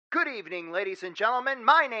Good evening, ladies and gentlemen.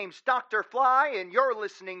 My name's Dr. Fly, and you're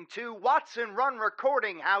listening to Watson Run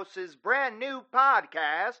Recording House's brand new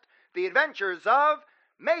podcast, The Adventures of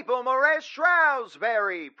Maurez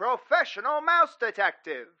Shrouzberry, Professional Mouse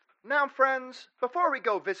Detective. Now, friends, before we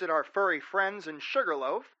go visit our furry friends in Sugar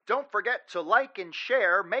Loaf, don't forget to like and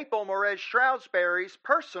share Maurez Shrouzberry's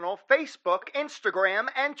personal Facebook, Instagram,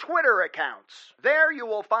 and Twitter accounts. There you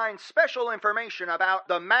will find special information about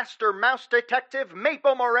the Master Mouse Detective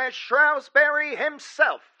Maurez Shrouzberry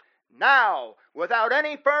himself. Now, without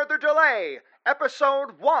any further delay,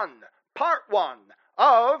 Episode 1, Part 1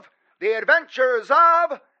 of The Adventures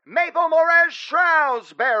of Maurez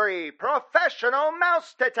Shrouzberry, Professional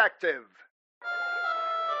Mouse Detective.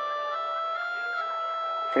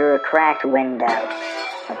 Through a cracked window,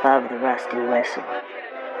 above the rusty whistle,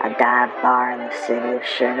 a dive bar in the city of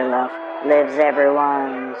Sugar Loaf, lives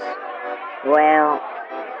everyone's, well,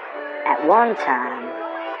 at one time,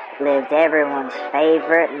 lived everyone's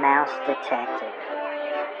favorite mouse detective,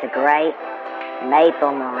 the great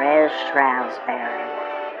Maurez Shrouzberry.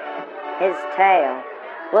 His tale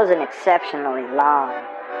wasn't exceptionally long.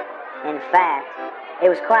 In fact, it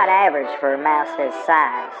was quite average for a mouse his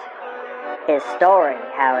size. His story,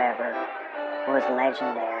 however, was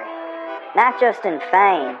legendary, not just in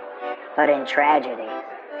fame, but in tragedy,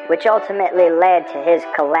 which ultimately led to his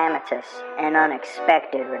calamitous and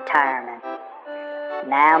unexpected retirement.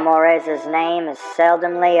 Now Maurez's name is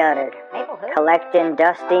seldomly uttered, collecting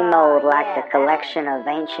dusty mold like the collection of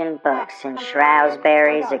ancient books in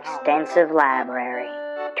Shrouzberry's extensive library.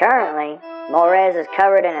 Currently, Maurez is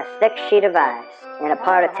covered in a thick sheet of ice in a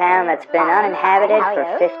part of town that's been uninhabited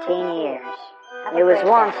for 15 years. It was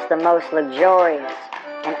once the most luxurious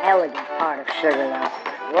and elegant part of Sugar Loaf,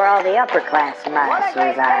 where all the upper-class mice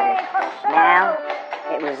resided. Now,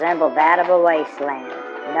 it resembled that of a wasteland.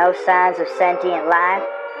 No signs of sentient life,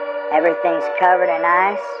 everything's covered in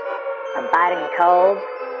ice, a biting cold,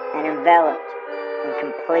 and enveloped in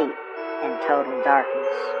complete and total darkness.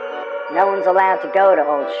 No one's allowed to go to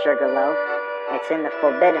Old Sugar Loaf. It's in the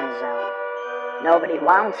forbidden zone. Nobody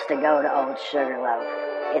wants to go to Old Sugar Loaf.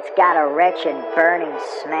 It's got a wretched, burning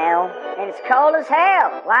smell, and it's cold as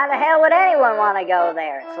hell. Why the hell would anyone want to go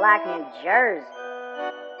there? It's like New Jersey.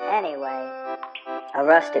 Anyway, a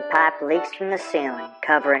rusted pipe leaks from the ceiling,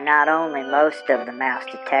 covering not only most of the mouse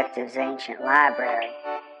detective's ancient library,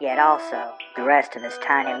 yet also the rest of his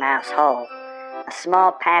tiny mouse hole. A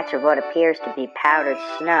small patch of what appears to be powdered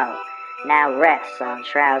snow now rests on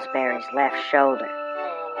Shrouzberry's left shoulder.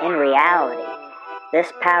 In reality,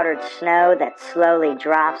 this powdered snow that slowly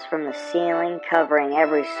drops from the ceiling, covering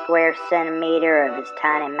every square centimeter of his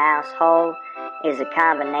tiny mouse hole, is a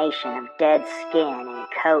combination of dead skin and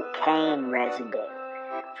cocaine residue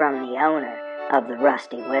from the owner of the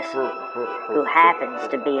rusty whistle, who happens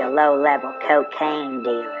to be a low-level cocaine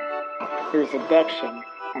dealer, whose addiction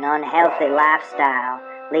and unhealthy lifestyle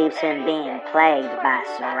leaves him being plagued by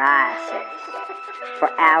psoriasis. For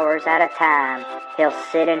hours at a time, he'll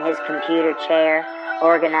sit in his computer chair,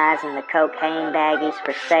 organizing the cocaine baggies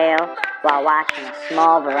for sale while watching a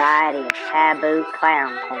small variety of taboo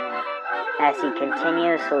clown porn, as he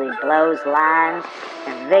continuously blows lines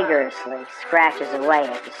and vigorously scratches away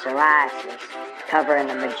at the psoriasis covering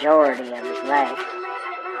the majority of his legs.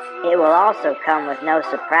 It will also come with no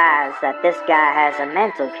surprise that this guy has a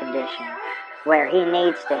mental condition where he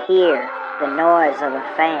needs to hear the noise of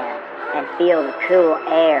a fan and feel the cool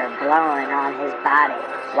air blowing on his body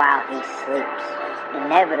while he sleeps,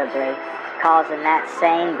 inevitably causing that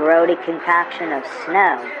same grody concoction of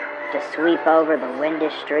snow to sweep over the windy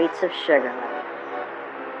streets of Sugar Loaf.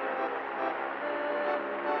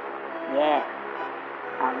 Yeah,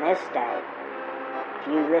 on this day, if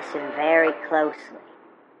you listen very closely,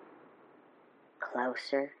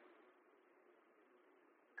 closer,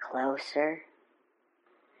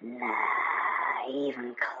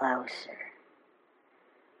 even closer,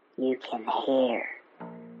 you can hear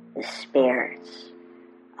the spirits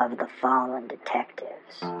of the fallen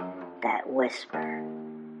detectives that whisper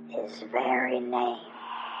his very name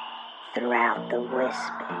throughout the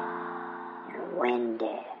wispy and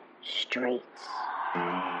windy streets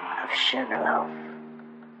of Sugar Loaf.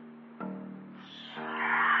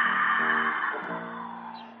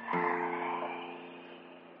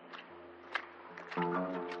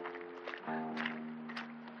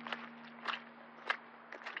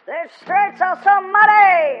 These streets are so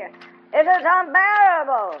muddy, it is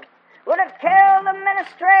unbearable. Would it kill the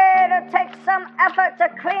ministry to take some effort to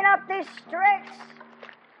clean up these streets?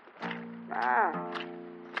 Ah,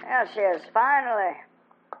 there she is, finally.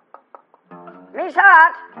 Miss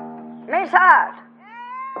Hart! Miss Hart!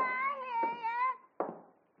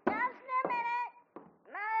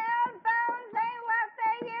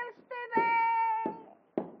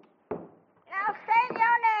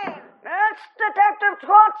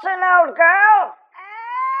 Twatson, old girl?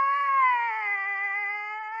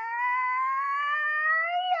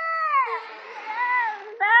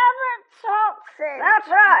 Robert Twatson. That's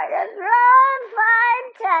right. The glorified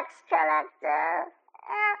tax collector.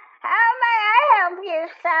 How may I help you,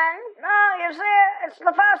 son? No, you see, it's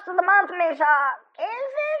the first of the month, Miss Hart. Is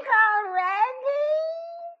it already?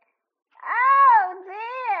 Oh,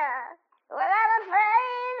 dear. Well, I'm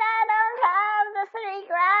afraid I don't have the 3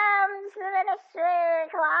 grams the ministry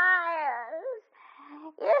requires.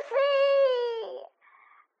 You see,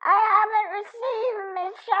 I haven't received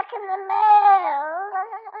my check in the mail.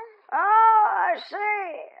 Oh, I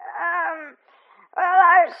see. Well,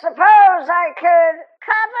 I suppose I could...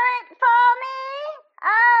 Cover it for me?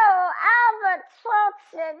 Oh, Albert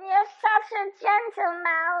Twatson, you're such a gentle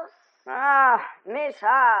mouse. Ah, Miss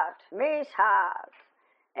Hart.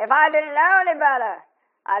 If I didn't know any better,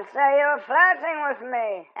 I'd say you were flirting with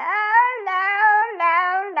me. Oh,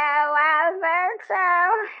 no, Albert.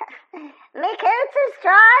 Me coat's as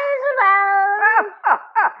dry as a bone.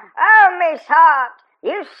 Oh, Miss Hart,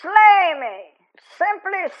 you slay me.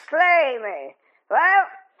 Simply slay me. Well,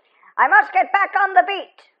 I must get back on the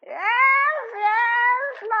beat. Yes,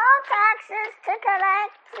 more taxes to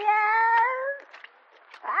collect, yes.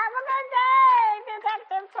 Have a good day,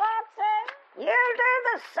 Detective Twatson. You do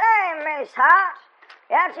the same, Miss Hart.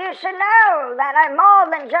 Yet you should know that I'm more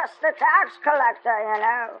than just a tax collector, you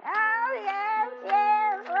know. Oh,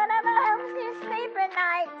 yes, whatever helps you sleep at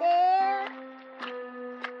night, dear.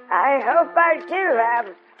 I hope I do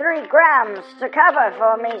have 3 grams to cover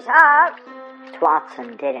for Miss Hart.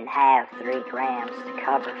 Twatson didn't have 3 grams to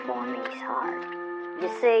cover for Miss Hart. You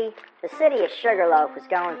see, the city of Sugar Loaf was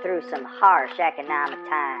going through some harsh economic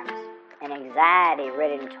times, and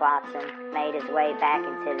anxiety-ridden Twatson made his way back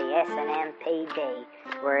into the S&M PD,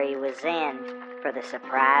 where he was in for the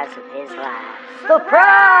surprise of his life.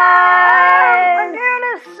 Surprise! For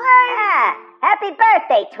goodness sake! Happy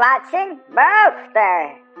birthday, Twatson!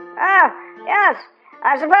 Birthday? Oh, yes.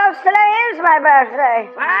 I suppose today is my birthday.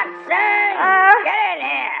 Twatson! Get in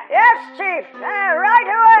here! Yes, Chief. Right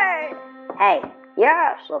away. Hey,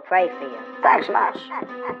 Yes. we'll pray for you. Thanks much.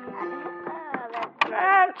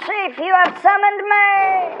 Chief, you have summoned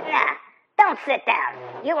me. Nah, don't sit down.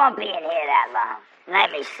 You won't be in here that long.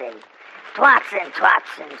 Let me see. Twatson.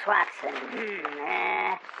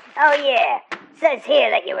 Oh, yeah. Says here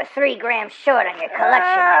that you were 3 grams short on your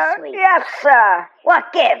collection this week. Yes, sir.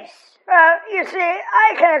 What gives? You see,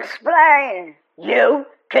 I can explain. You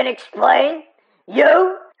can explain?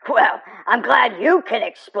 You? Well, I'm glad you can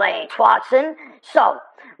explain, Twatson. So,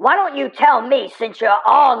 why don't you tell me, since you're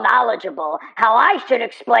all knowledgeable, how I should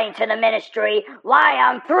explain to the ministry why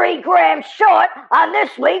I'm 3 grams short on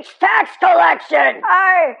this week's tax collection?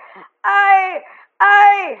 Aye.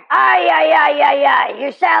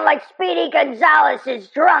 You sound like Speedy Gonzalez's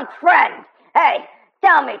drunk friend. Hey,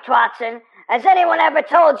 tell me, Twatson, has anyone ever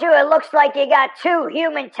told you it looks like you got 2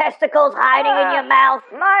 human testicles hiding in your mouth?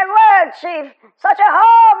 My word, Chief. Such a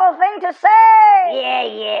horrible thing to say.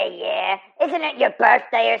 Yeah. Isn't it your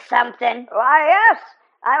birthday or something? Why, yes.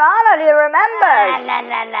 I'm honored you remembered.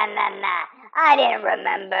 Nah. I didn't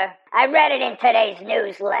remember. I read it in today's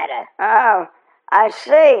newsletter. Oh, I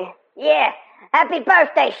see. Yeah. Happy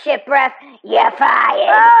birthday, shipwreck. You're fired.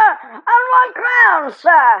 On what grounds,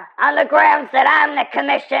 sir? On the grounds that I'm the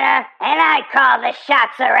commissioner and I call the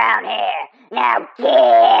shots around here. Now get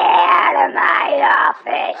out of my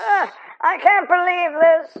office. I can't believe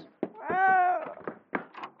this.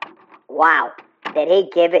 Wow. Did he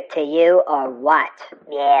give it to you or what?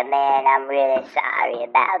 Yeah, man, I'm really sorry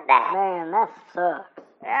about that. Man, that sucks.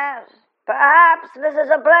 Yes. Perhaps this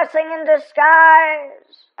is a blessing in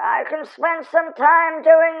disguise. I can spend some time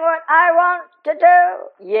doing what I want to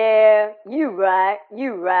do. Yeah, you right.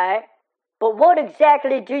 But what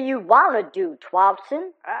exactly do you want to do,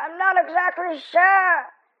 Twatson? I'm not exactly sure.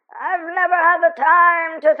 I've never had the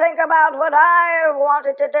time to think about what I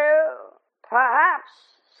wanted to do. Perhaps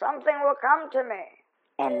something will come to me.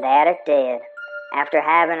 And that it did. After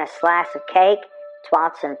having a slice of cake,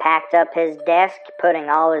 Twatson packed up his desk, putting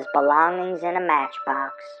all his belongings in a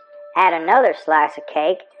matchbox, had another slice of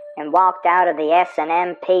cake, and walked out of the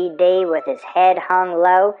S&M PD with his head hung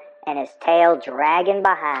low and his tail dragging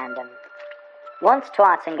behind him. Once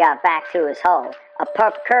Twatson got back to his hole, a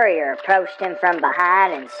pup courier approached him from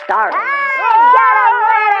behind and startled him. I got a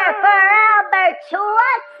letter for Albert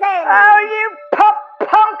Twatson. Oh, you pup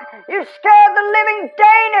punk! You scared the living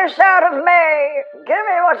Danish out of me! Give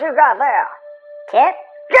me what you got there. Tip?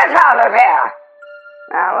 Get out of here!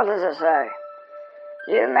 Now, what does it say?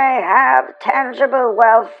 You may have tangible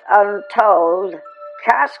wealth untold,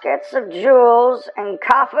 caskets of jewels and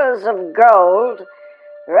coffers of gold.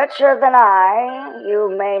 Richer than I, you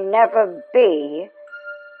may never be.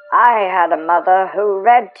 I had a mother who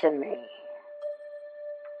read to me.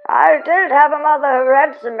 I did have a mother who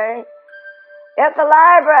read to me. Yet the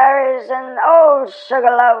library's in old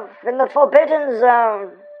Sugar Loaf in the Forbidden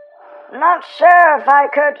Zone. Not sure if I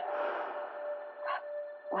could...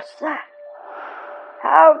 What's that?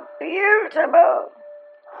 How beautiful!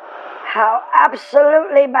 How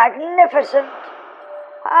absolutely magnificent!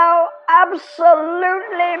 How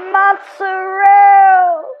absolutely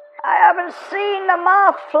mozzarella! I haven't seen a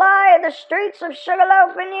moth fly in the streets of Sugar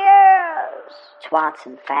Loaf in years.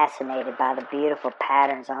 Twatson, fascinated by the beautiful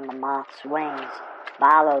patterns on the moth's wings,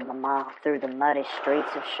 followed the moth through the muddy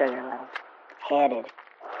streets of Sugar Loaf, headed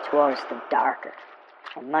towards the darker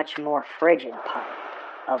and much more frigid part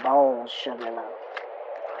of old Sugar Loaf.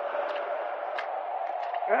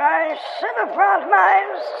 I should have brought my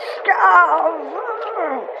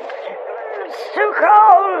scarf. It's too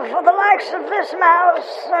cold for the likes of this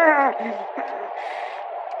mouse.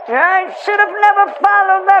 I should have never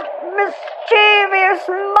followed that mischievous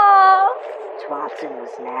moth. Twatson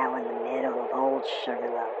was now in the middle of old Sugar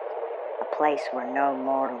Loaf, a place where no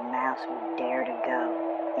mortal mouse would dare to go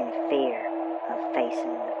in fear of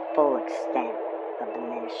facing the full extent of the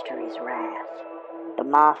ministry's wrath. The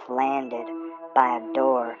moth landed by a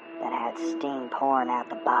door that had steam pouring out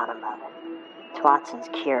the bottom of it. Twatson's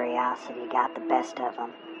curiosity got the best of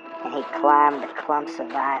him, and he climbed the clumps of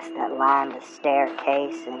ice that lined the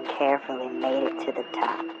staircase and carefully made it to the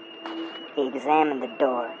top. He examined the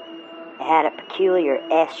door. It had a peculiar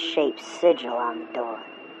S-shaped sigil on the door.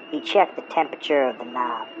 He checked the temperature of the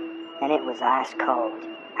knob, and it was ice cold.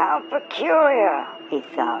 How peculiar, he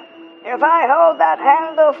thought. If I hold that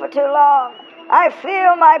handle for too long, I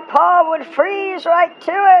feel my paw would freeze right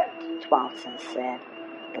to it, Twatson said.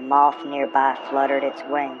 The moth nearby fluttered its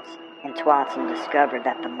wings, and Twatson discovered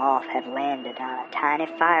that the moth had landed on a tiny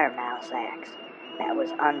fire mouse axe that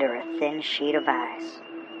was under a thin sheet of ice.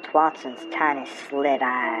 Twatson's tiny slit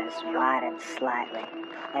eyes widened slightly.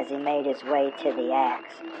 As he made his way to the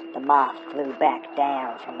axe, the moth flew back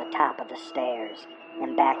down from the top of the stairs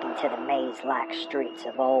and back into the maze-like streets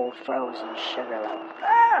of old frozen Sugar Loaf.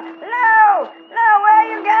 No, where are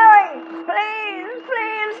you going?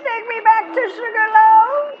 Please, take me back to Sugar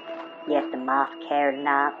Loaf. Yet the moth cared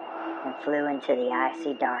not and flew into the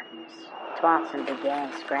icy darkness. Twatson began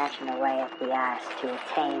scratching away at the ice to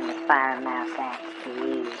attain the fire mouse axe to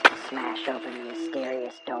use to smash open the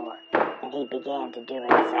mysterious door, and he began to do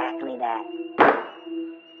exactly that.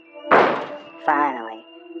 Finally,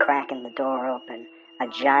 cracking the door open, a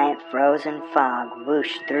giant frozen fog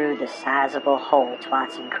whooshed through the sizable hole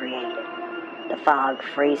Twatson created, the fog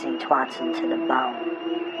freezing Twatson to the bone.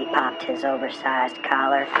 He popped his oversized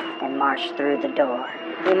collar and marched through the door.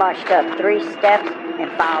 He marched up 3 steps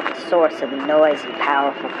and followed the source of the noisy,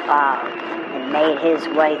 powerful fog and made his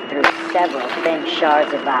way through several thin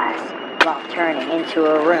shards of ice while turning into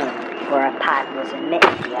a room where a pipe was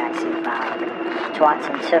emitting the icy fog.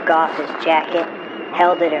 Twatson took off his jacket,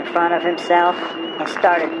 held it in front of himself, and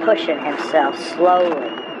started pushing himself slowly,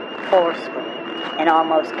 forcefully, and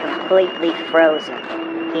almost completely frozen.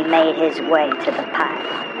 He made his way to the pipe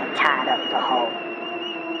and tied up the hole.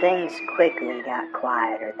 Things quickly got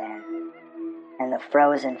quieter then, and the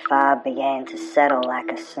frozen fog began to settle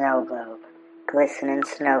like a snow globe, glistening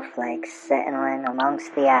snowflakes settling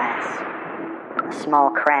amongst the ice. A small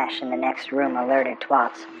crash in the next room alerted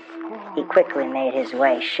Twatson. He quickly made his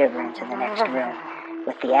way shivering to the next room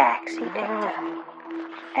with the axe he picked up.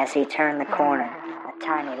 As he turned the corner, a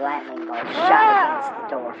tiny lightning bolt shot against the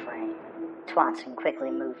door frame. Twatson quickly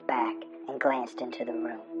moved back and glanced into the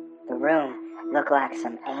room. The room looked like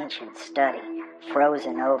some ancient study,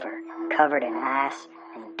 frozen over, covered in ice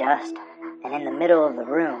and dust, and in the middle of the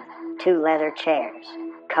room, 2 leather chairs,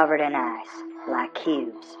 covered in ice, like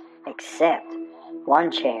cubes, except one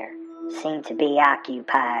chair seemed to be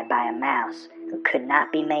occupied by a mouse who could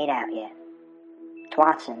not be made out yet.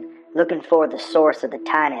 Twatson, looking for the source of the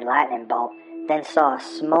tiny lightning bolt, then saw a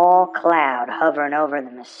small cloud hovering over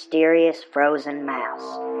the mysterious frozen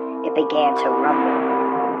mouse. It began to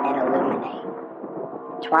rumble and illuminate.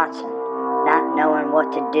 Twatson, not knowing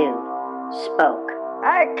what to do, spoke.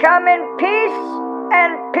 I come in peace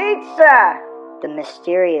and pizza. The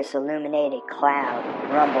mysterious illuminated cloud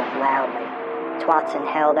rumbled loudly. Twatson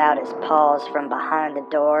held out his paws from behind the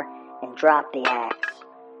door and dropped the axe.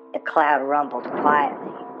 The cloud rumbled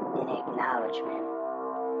quietly in acknowledgement.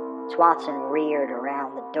 Twatson reared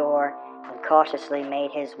around the door and cautiously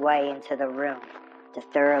made his way into the room to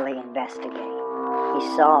thoroughly investigate.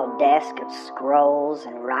 He saw a desk of scrolls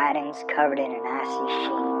and writings covered in an icy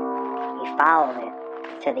sheen. He followed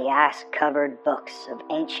it to the ice-covered books of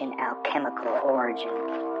ancient alchemical origin,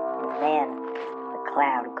 and then the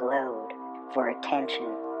cloud glowed for attention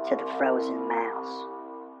to the frozen mouse.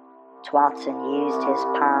 Twatson used his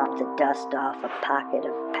palm to dust off a pocket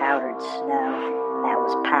of powdered snow that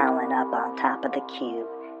was piling up on top of the cube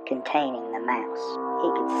containing the mouse. He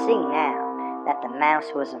could see now that the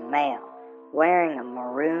mouse was a male, wearing a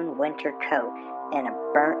maroon winter coat and a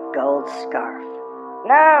burnt gold scarf.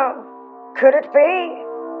 Now, could it be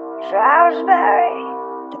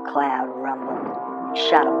Shrouzberry? The cloud rumbled and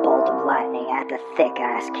shot a bolt of lightning at the thick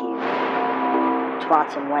ice cube.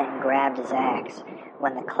 Twatson went and grabbed his axe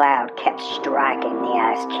when the cloud kept striking the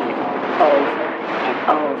ice cube over and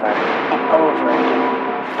over and over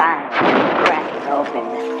again, finally cracking open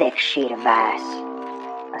the thick sheet of ice.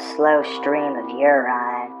 A slow stream of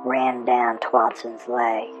urine ran down Twatson's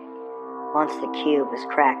leg. Once the cube was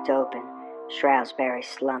cracked open, Shrouzberry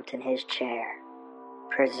slumped in his chair,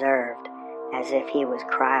 preserved as if he was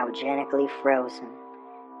cryogenically frozen.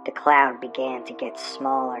 The cloud began to get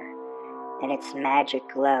smaller, and its magic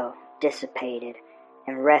glow dissipated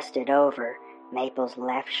and rested over Maple's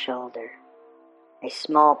left shoulder. A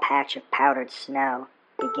small patch of powdered snow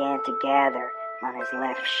began to gather on his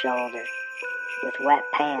left shoulder. With wet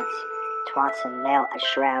pants, Twatson knelt at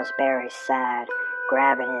Shrouzberry's side,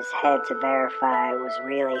 grabbing his head to verify it was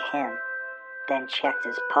really him, then checked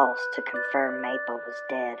his pulse to confirm Maple was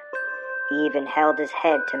dead. He even held his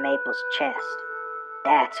head to Maple's chest.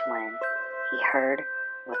 That's when he heard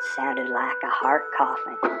what sounded like a heart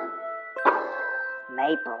coughing.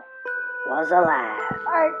 Maple was alive.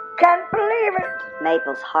 I can't believe it.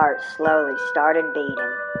 Maple's heart slowly started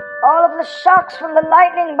beating. All of the shocks from the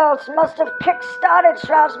lightning bolts must have kick-started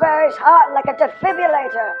Shrouzberry's heart like a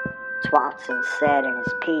defibrillator. Twatson said in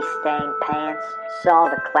his pea-stained pants, saw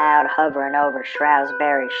the cloud hovering over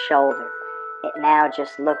Shrouzberry's shoulder. It now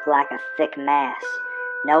just looked like a thick mass.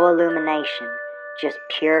 No illumination, just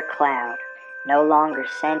pure cloud. No longer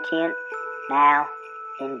sentient, now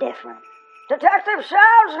indifferent. Detective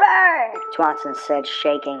Shrouzberry! Twatson said,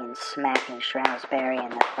 shaking and smacking Shrouzberry in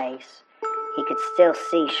the face. He could still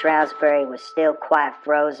see Shrouzberry was still quite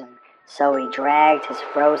frozen, so he dragged his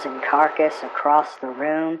frozen carcass across the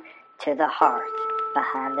room to the hearth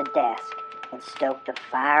behind the desk and stoked the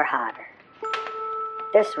fire hotter.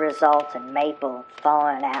 This resulted in Maple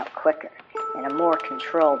thawing out quicker in a more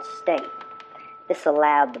controlled state. This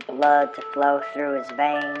allowed the blood to flow through his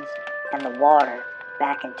veins and the water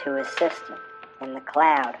back into his system, and the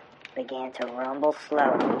cloud began to rumble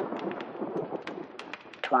slowly.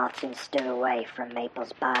 Twatson stood away from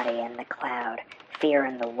Maple's body in the cloud,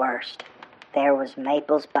 fearing the worst. There was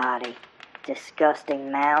Maple's body,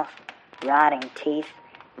 disgusting mouth, rotting teeth,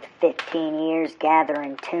 with 15 years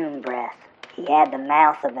gathering tomb breath. He had the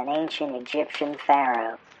mouth of an ancient Egyptian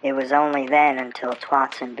pharaoh. It was only then until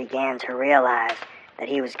Twatson began to realize that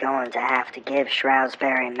he was going to have to give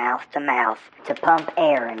Shrouzberry mouth-to-mouth to pump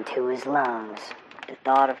air into his lungs. The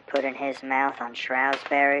thought of putting his mouth on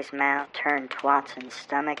Shrouzberry's mouth turned Twatson's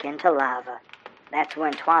stomach into lava. That's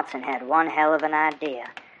when Twatson had one hell of an idea.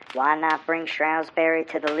 Why not bring Shrouzberry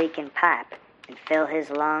to the leaking pipe and fill his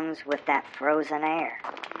lungs with that frozen air?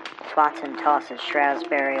 Twatson tosses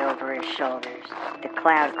Shrouzberry over his shoulders, the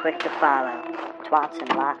cloud quick to follow.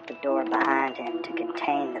 Twatson locked the door behind him to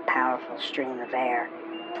contain the powerful stream of air,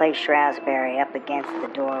 placed Shrouzberry up against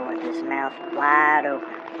the door with his mouth wide open.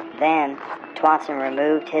 Then, Twatson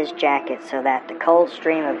removed his jacket so that the cold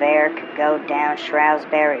stream of air could go down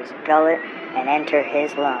Shrouzberry's gullet and enter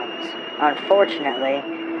his lungs.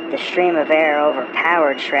 Unfortunately, the stream of air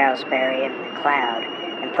overpowered Shrouzberry and the cloud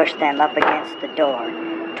and pushed them up against the door.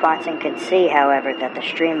 Twatson could see, however, that the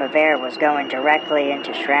stream of air was going directly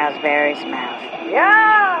into Shrouzberry's mouth.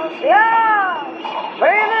 Yes, yes!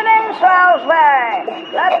 Breathe it in,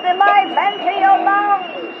 Shrouzberry! Let the life enter your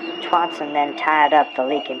lungs! Twatson then tied up the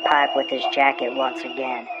leaking pipe with his jacket once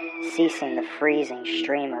again, ceasing the freezing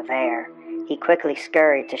stream of air. He quickly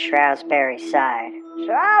scurried to Shrouzberry's side.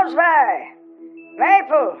 Shrouzberry!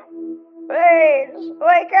 Maple! Please,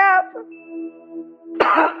 wake up!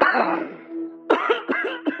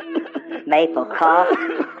 Maple coughed,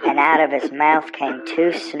 and out of his mouth came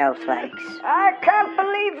 2 snowflakes. I can't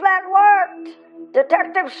believe that worked!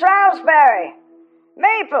 Detective Shrouzberry!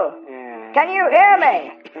 Maple! Can you hear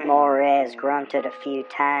me? Maurez grunted a few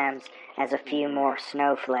times as a few more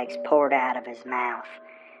snowflakes poured out of his mouth.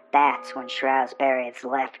 That's when Shrouzberry's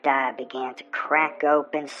left eye began to crack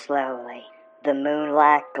open slowly. The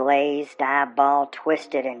moonlight glazed eyeball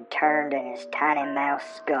twisted and turned in his tiny mouse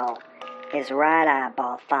skull. His right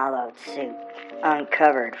eyeball followed suit,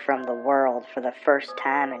 uncovered from the world for the first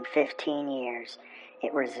time in 15 years.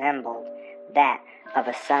 It resembled that of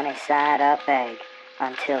a sunny-side-up egg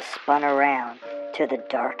until spun around to the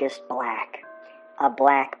darkest black. A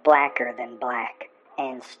black blacker than black,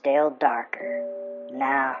 and still darker.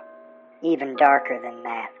 Nah, even darker than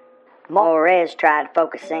that. Maurez tried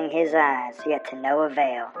focusing his eyes, yet to no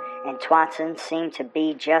avail, and Twatson seemed to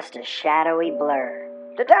be just a shadowy blur.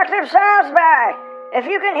 Detective Shrouzberry, if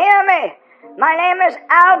you can hear me, my name is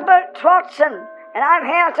Albert Twatson, and I'm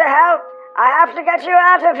here to help. I have to get you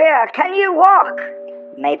out of here. Can you walk?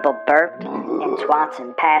 Maple burped, and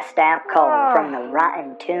Twatson passed out cold from the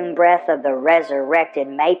rotten tomb breath of the resurrected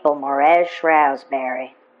Maple Maurez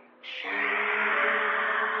Shrouzberry.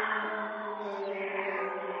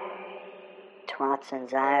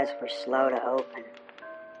 Twatson's eyes were slow to open,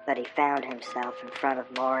 but he found himself in front of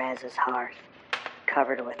Maurez's hearth,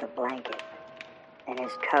 covered with a blanket, and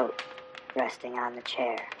his coat resting on the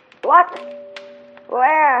chair. What?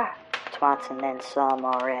 Where? Twatson then saw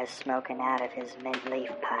Maurez smoking out of his mint leaf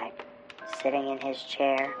pipe, sitting in his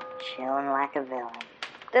chair, chilling like a villain.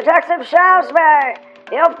 Detective Shrouzberry,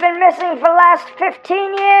 you've been missing for the last 15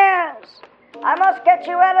 years. I must get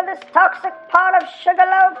you out of this toxic part of Sugar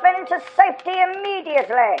Loaf and into safety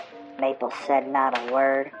immediately. Maple said not a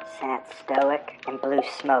word, sat stoic, and blew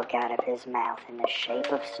smoke out of his mouth in the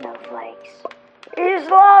shape of snowflakes. He's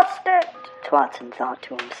lost it, Twatson thought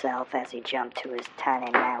to himself as he jumped to his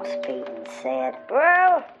tiny mouse feet and said,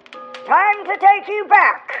 Well, time to take you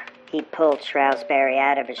back. He pulled Shrouzberry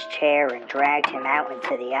out of his chair and dragged him out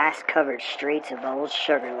into the ice-covered streets of old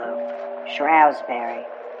Sugar Loaf. Shrouzberry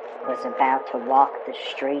was about to walk the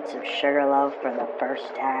streets of Sugar Loaf for the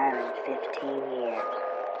first time in 15 years.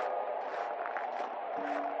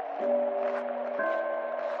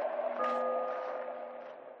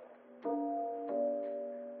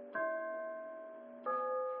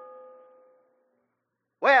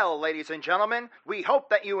 Well, ladies and gentlemen, we hope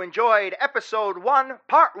that you enjoyed Episode 1,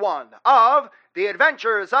 Part 1 of The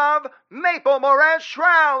Adventures of Maple Maurez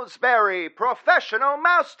Shrouzberry, Professional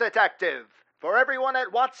Mouse Detective. For everyone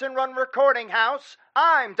at Watson Run Recording House,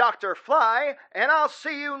 I'm Dr. Fly, and I'll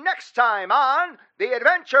see you next time on The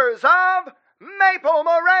Adventures of Maple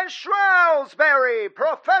Maurez Shrouzberry,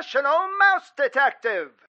 Professional Mouse Detective.